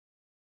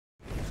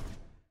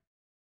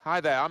Hi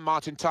there, I'm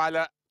Martin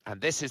Tyler, and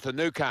this is the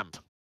new camp.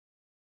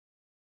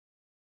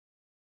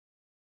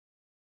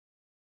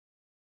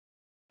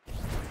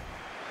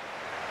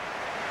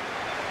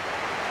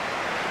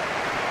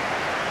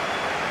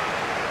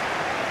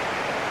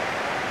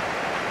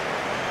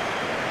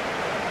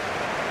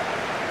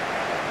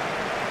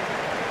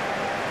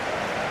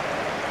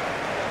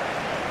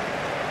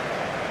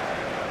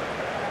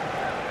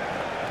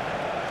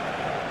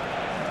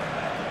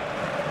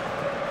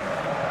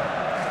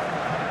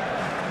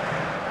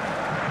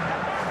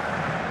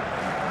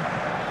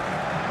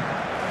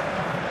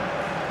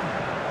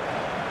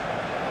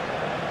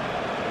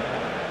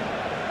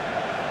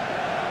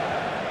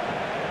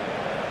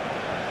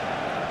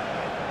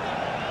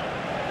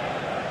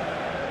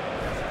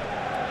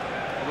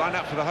 Line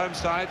up for the home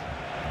side.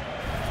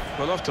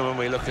 Well, often when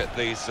we look at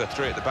these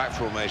three at the back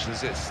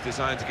formations, it's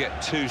designed to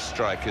get two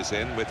strikers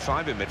in with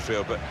five in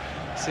midfield, but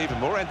it's even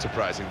more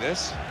enterprising,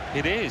 this.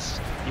 It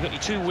is. You've got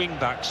your two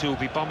wing-backs who will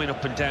be bombing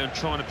up and down,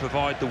 trying to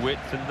provide the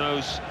width, and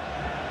those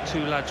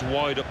two lads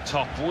wide up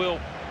top will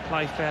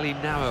play fairly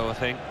narrow, I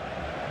think.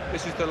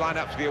 This is the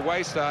line-up for the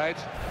away side.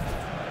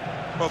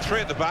 Well,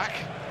 three at the back.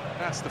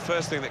 That's the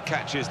first thing that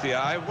catches the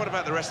eye. What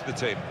about the rest of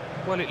the team?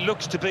 Well, it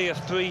looks to be a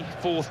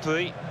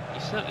 3-4-3. You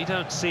certainly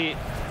don't see it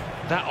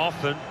that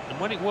often, and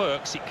when it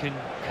works, it can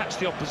catch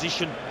the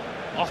opposition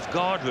off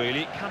guard,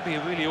 really. It can be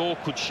a really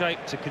awkward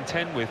shape to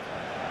contend with.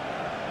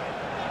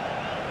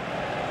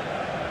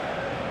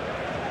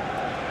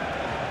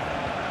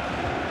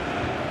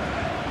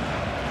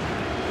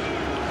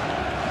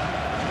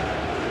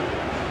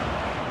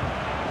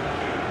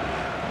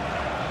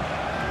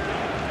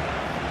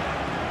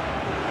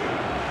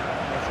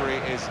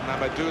 Referee is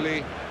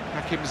Mamadouli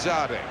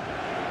Hakimzadeh.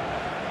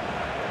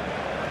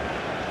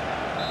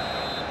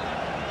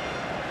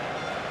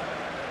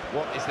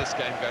 What is this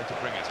game going to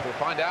bring us? We'll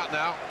find out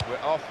now. We're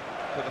off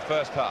for the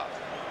first half.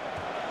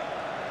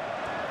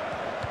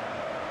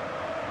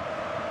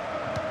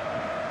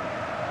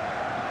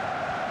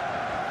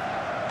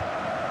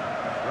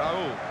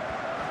 Raul.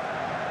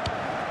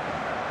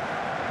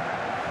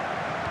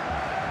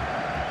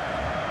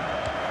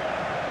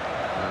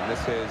 And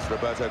this is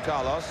Roberto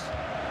Carlos.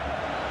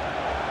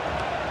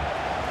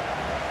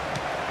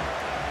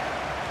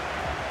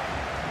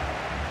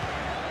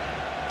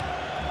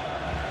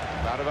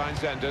 Van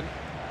Zenden.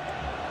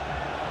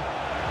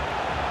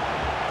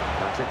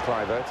 Patrick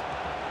Kluivert.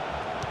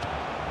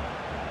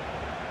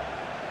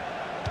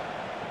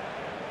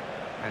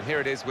 And here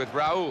it is with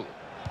Raul.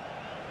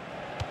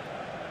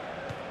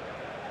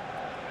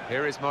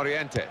 Here is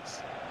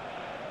Morientes.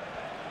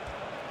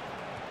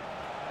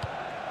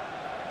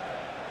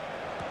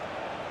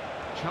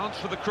 Chance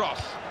for the cross.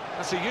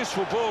 That's a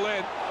useful ball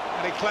in,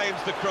 and he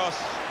claims the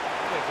cross.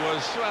 It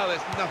was, well,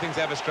 nothing's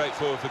ever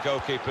straightforward for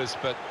goalkeepers,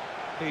 but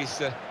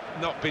he's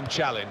not been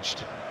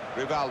challenged.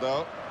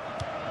 Rivaldo.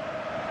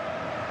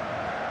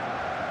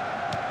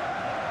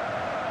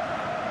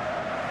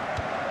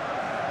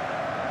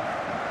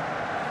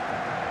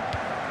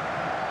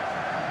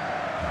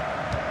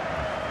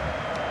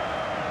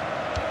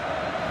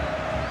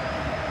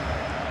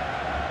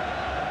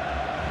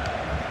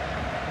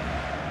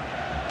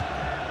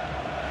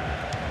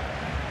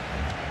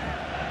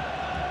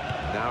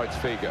 Now it's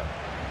Figo.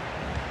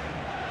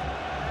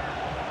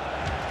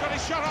 Got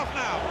his shot off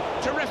now.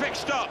 Terrific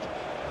stop.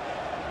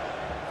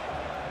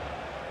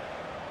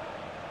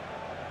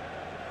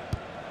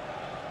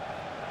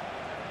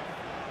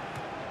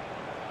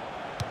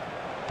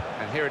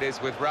 And here it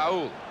is with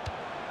Raul.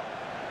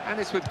 And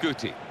it's with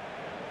Guti.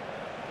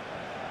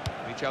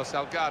 Michel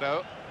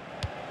Salgado.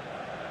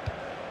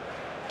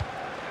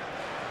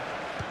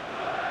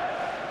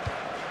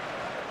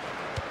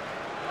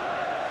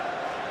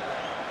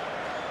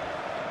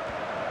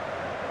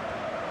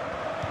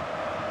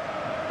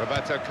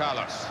 Roberto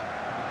Carlos.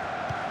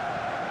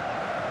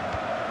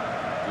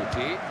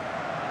 Guti.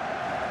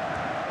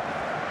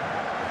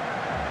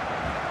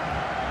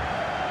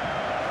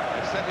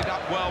 They've set it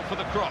up well for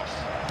the cross.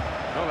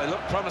 Well, they look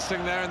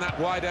promising there in that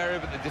wide area,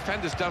 but the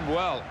defender's done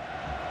well.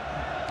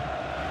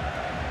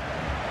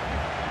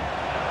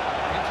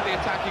 Into the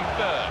attacking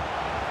third.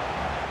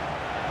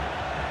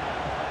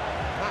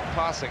 That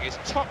passing is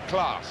top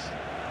class.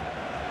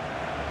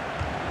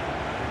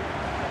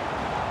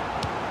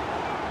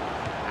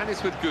 And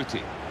it's with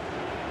Guti.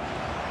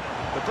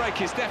 The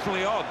break is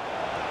definitely on.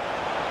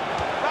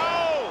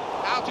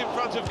 Oh! Out in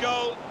front of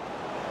goal.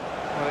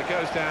 Well, it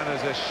goes down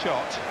as a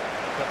shot,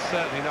 but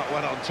certainly not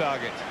one on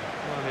target.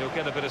 Well, he'll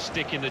get a bit of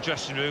stick in the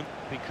dressing room,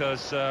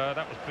 because that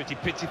was pretty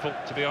pitiful,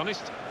 to be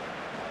honest.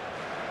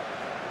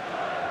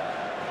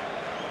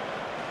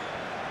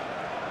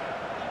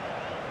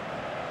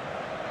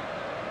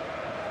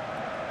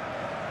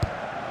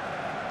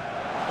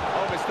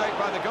 Oh, mistake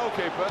by the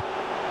goalkeeper.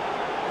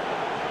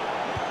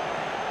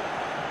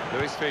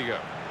 Luis Figo.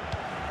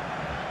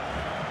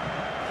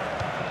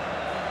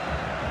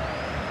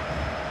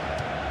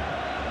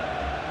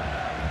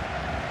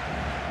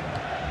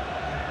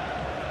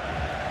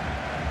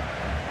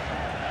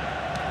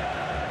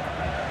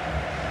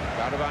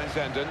 Van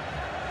Zenden.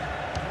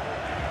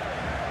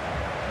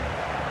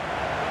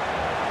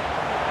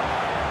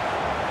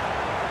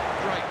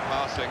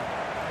 passing,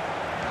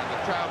 and the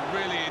crowd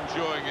really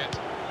enjoying it.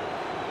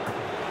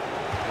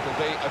 It'll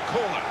be a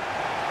corner.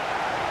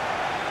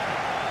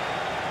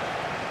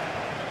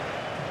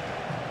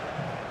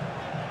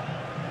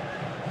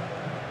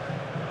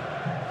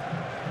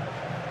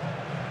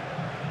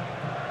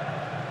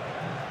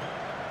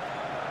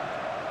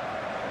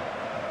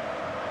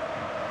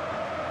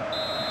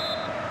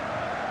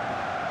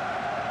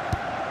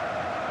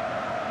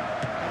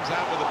 Comes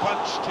out with a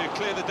punch to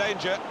clear the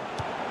danger.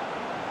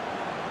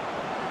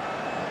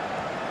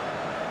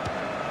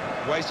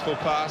 Wasteful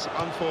pass,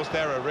 unforced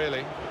error,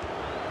 really.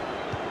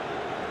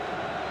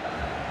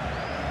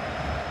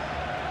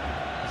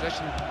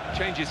 Possession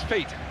changes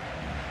feet.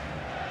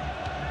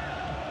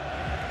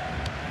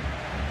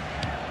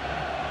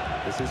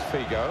 This is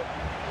Figo.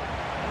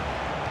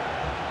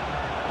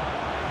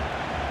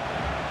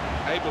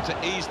 Able to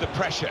ease the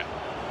pressure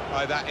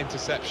by that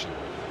interception.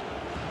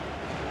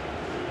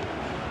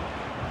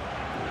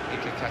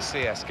 Iker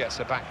Casillas gets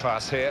a back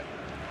pass here.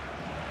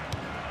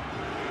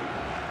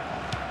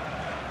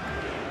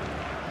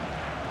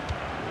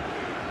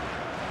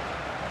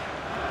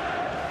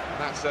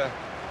 That's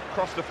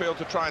across the field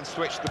to try and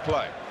switch the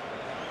play.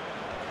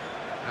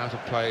 Out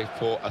of play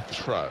for a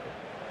throw.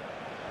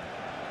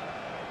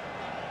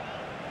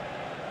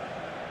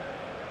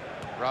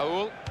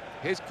 Raul,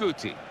 here's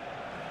Guti.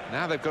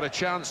 Now they've got a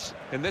chance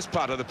in this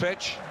part of the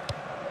pitch.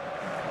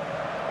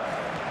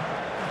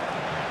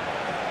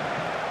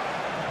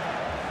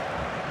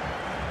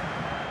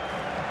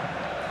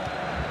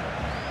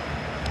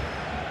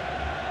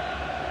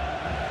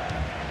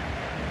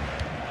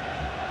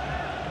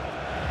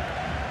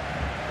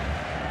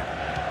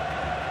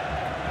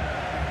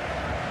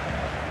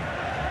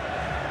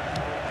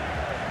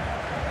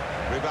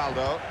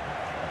 Rivaldo.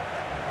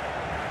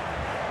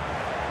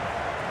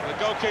 The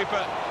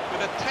goalkeeper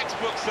with a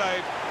textbook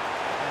save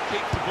and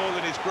keeps the ball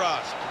in his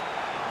grasp.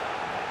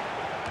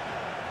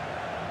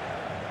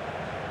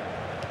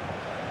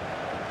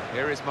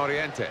 Here is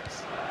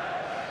Morientes.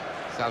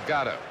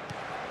 Salgado.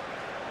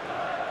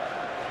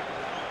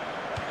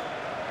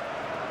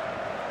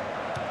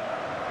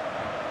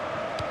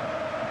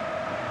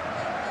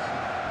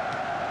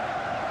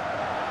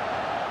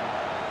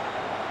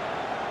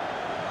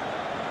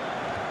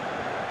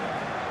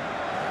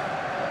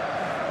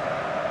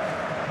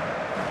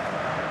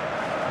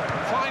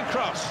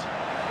 Cross.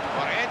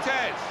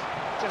 Morientes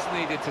just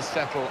needed to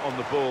settle on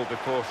the ball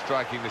before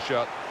striking the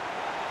shot.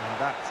 And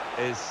that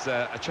is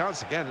a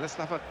chance again. Let's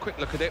have a quick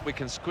look at it. We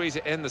can squeeze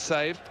it in, the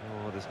save.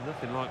 Oh, there's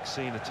nothing like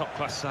seeing a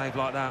top-class save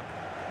like that.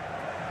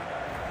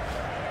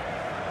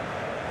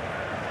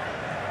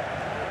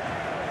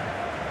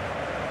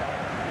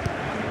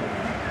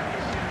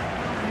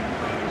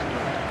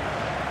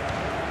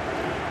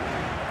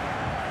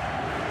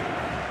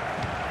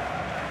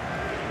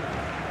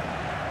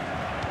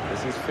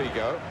 This is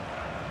Figo.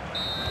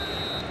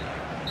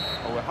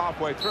 Well, we're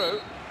halfway through,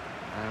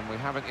 and we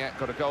haven't yet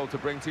got a goal to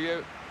bring to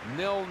you.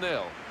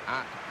 0-0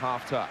 at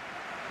half-time.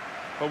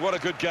 Well, what a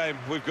good game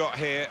we've got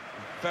here.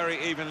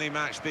 Very evenly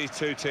matched, these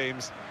two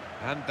teams,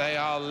 and they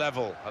are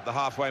level at the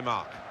halfway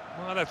mark.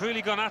 Well, they've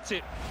really gone at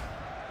it.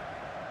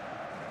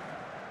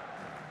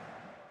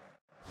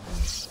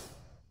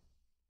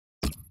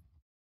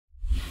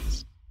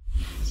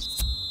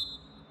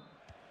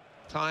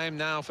 Time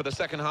now for the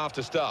second half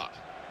to start.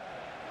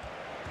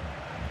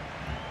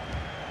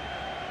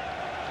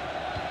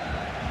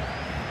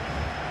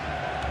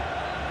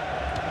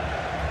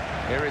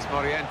 Here is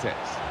Morientes.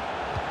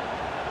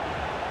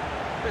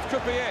 This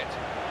could be it.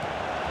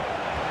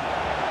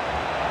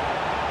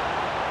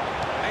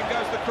 In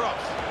goes the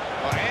cross.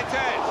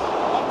 Morientes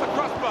off the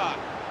crossbar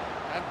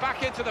and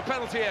back into the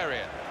penalty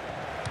area.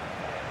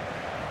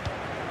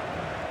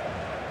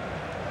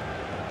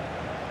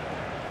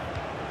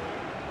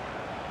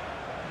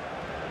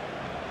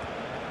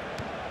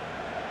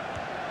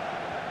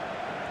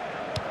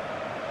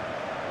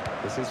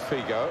 This is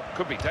Figo.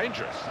 Could be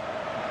dangerous.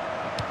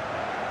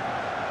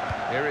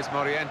 Here is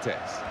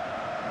Morientes.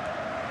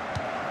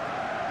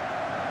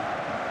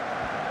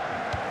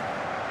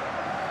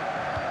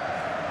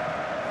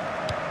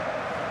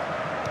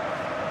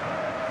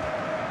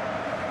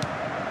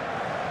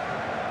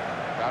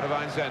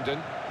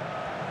 Zenden.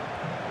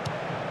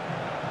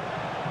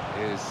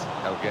 Is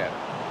Elguera.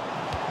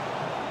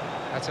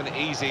 That's an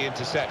easy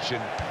interception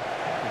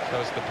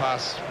because the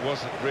pass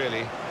wasn't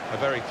really a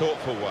very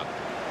thoughtful one.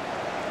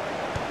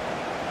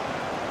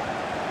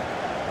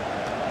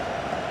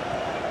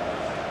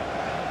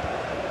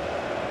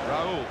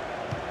 Raul.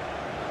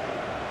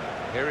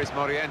 Here is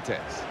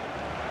Morientes.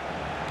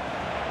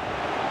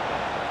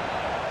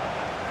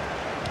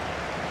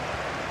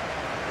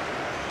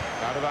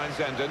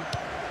 Zenden.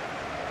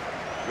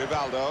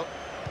 Rivaldo.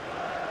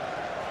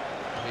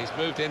 He's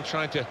moved in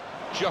trying to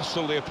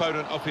jostle the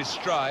opponent off his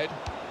stride.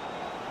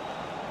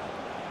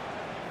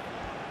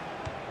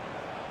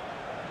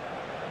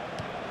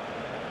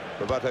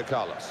 Roberto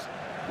Carlos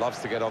loves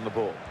to get on the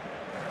ball.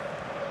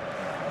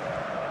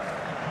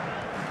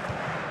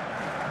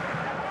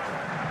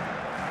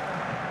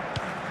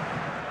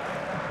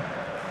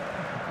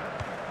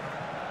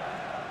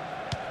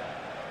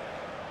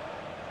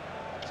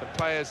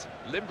 players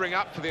limbering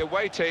up for the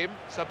away team.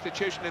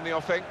 Substitution in the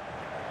offing.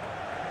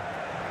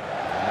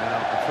 Now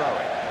the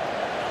throw-in.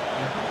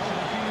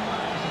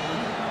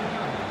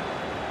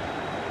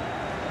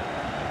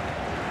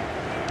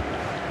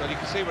 Well, you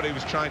can see what he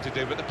was trying to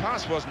do, but the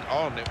pass wasn't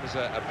on. It was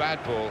a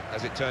bad ball,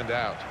 as it turned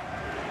out.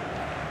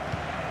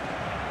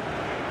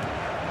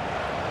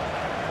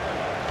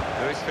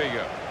 Luis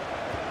Figo.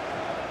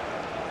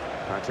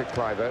 Patrick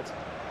Kluivert.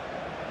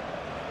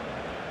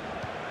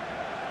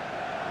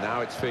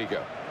 Now it's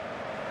Figo.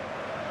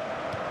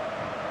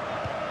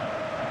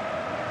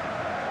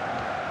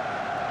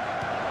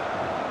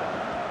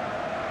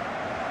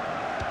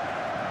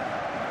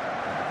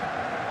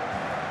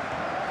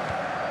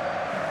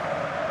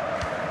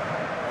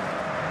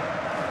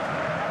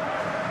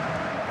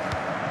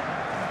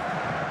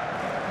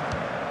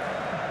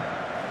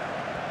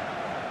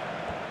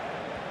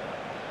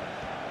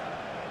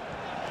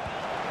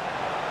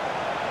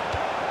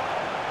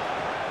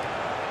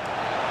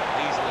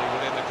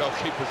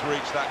 Goalkeeper's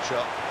reached that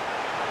shot.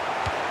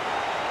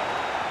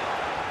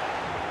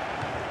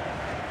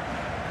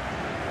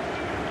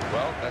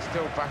 Well, they're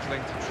still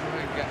battling to try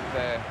and get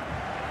their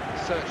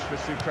search for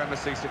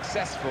supremacy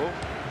successful.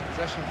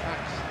 Possession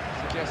facts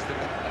suggest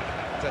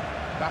that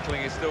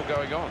battling is still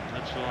going on.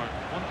 That's right.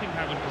 One thing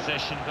having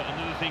possession, but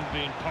another thing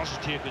being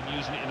positive and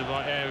using it in the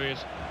right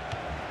areas.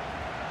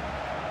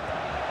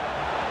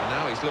 And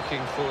now he's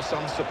looking for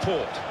some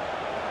support.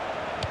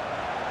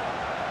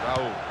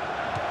 Raul.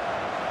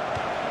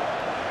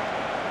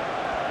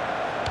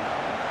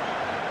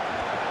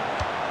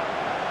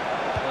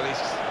 He's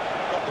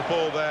got the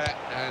ball there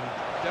and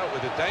dealt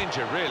with the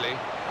danger, really.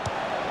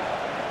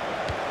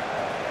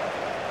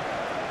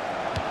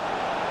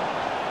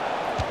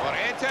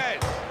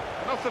 Morientes!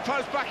 And off the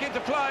post, back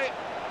into play.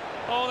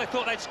 Oh, they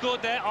thought they'd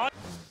scored there.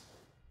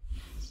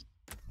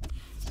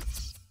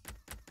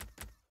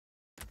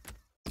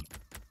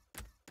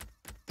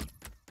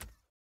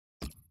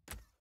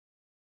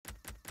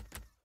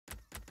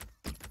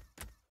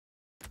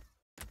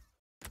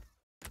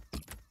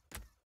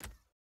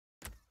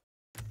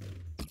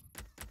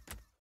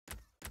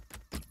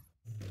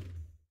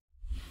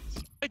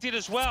 They did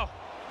as well.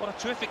 What a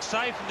terrific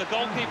save from the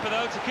goalkeeper,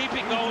 though, to keep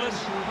it goalless.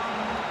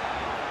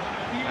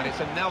 And it's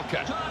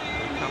Anelka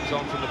who comes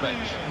on from the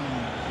bench.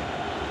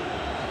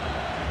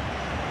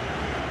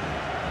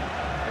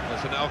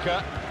 Nicholas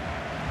Anelka.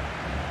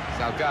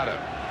 Salgado.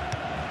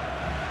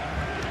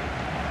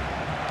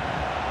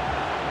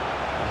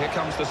 And here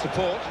comes the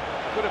support.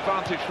 Good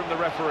advantage from the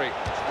referee.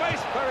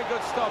 Space, very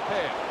good stop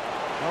here.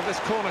 Well,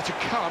 this corner to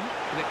come,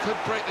 and it could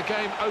break the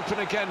game open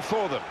again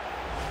for them.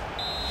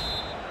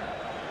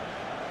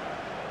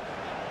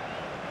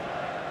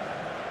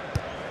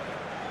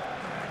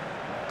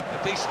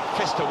 Decent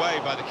fist away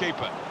by the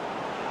keeper.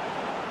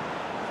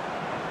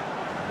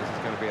 This is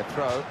going to be a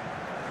throw.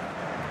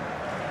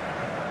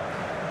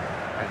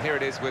 And here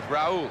it is with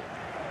Raul.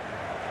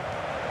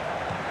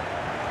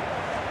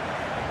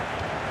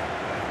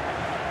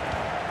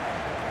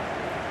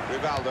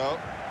 Rivaldo.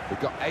 We've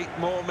got 8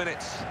 more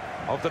minutes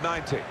of the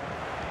 90. This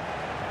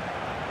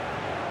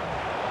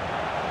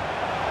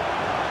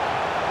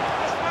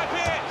might be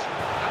it!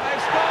 And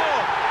they've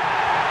scored!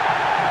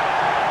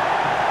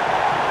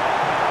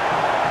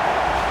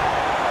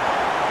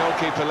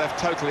 Goalkeeper left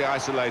totally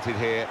isolated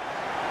here,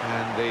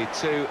 and the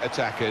two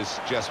attackers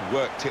just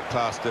worked it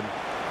past them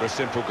for a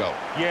simple goal.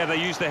 Yeah, they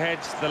used their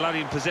heads. The lad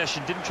in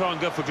possession didn't try and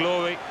go for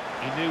glory.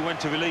 He knew when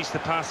to release the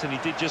pass, and he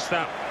did just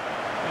that.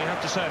 You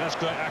have to say that's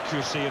great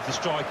accuracy of the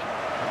strike,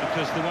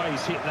 because the way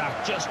he's hit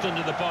that just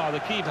under the bar,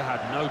 the keeper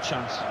had no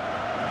chance.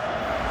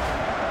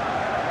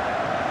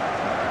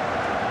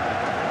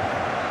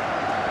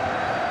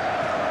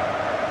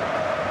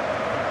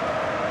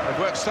 They've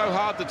worked so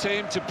hard, the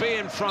team, to be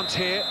in front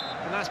here,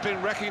 and that's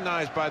been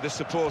recognised by the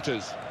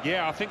supporters.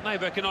 Yeah, I think they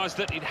recognise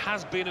that it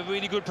has been a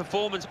really good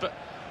performance, but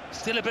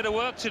still a bit of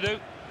work to do.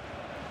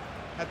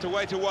 Had to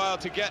wait a while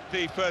to get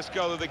the first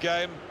goal of the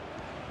game.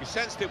 You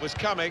sensed it was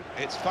coming.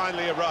 It's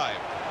finally arrived.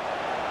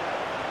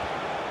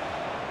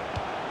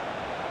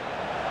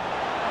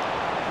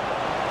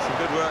 Some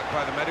good work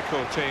by the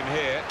medical team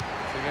here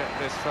to get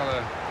this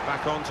fella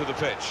back onto the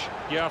pitch.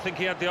 Yeah, I think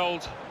he had the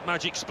old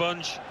magic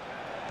sponge,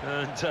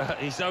 and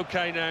he's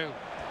okay now.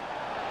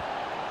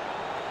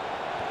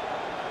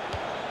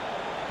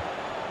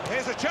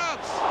 Here's a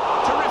chance.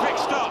 Terrific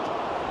stop.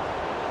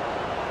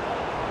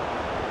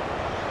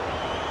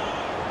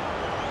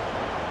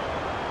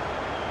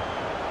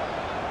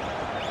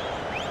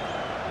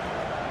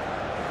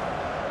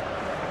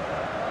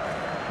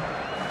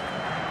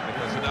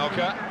 Nicholas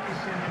Anelka.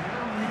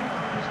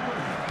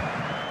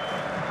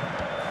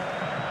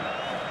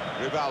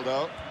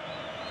 Rivaldo.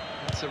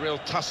 It's a real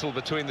tussle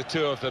between the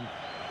two of them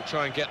to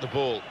try and get the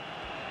ball.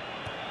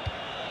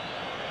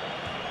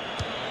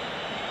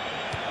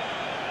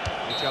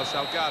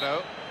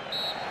 Salgado.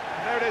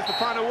 And there it is, the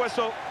final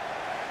whistle.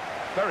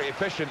 Very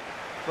efficient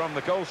from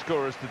the goal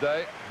scorers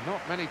today.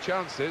 Not many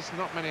chances,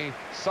 not many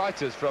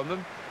sighters from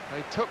them.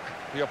 They took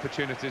the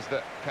opportunities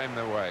that came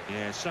their way.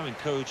 Yeah, it's so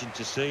encouraging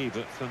to see,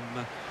 but from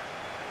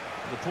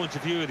The point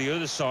of view of the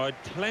other side,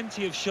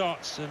 plenty of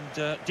shots,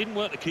 and didn't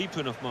work the keeper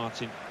enough,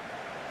 Martin.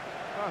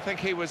 Well, I think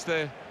he was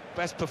the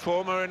best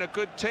performer in a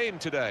good team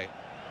today.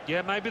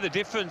 Yeah, maybe the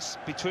difference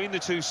between the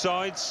two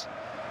sides.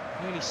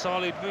 Really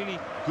solid, really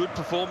good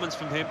performance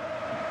from him.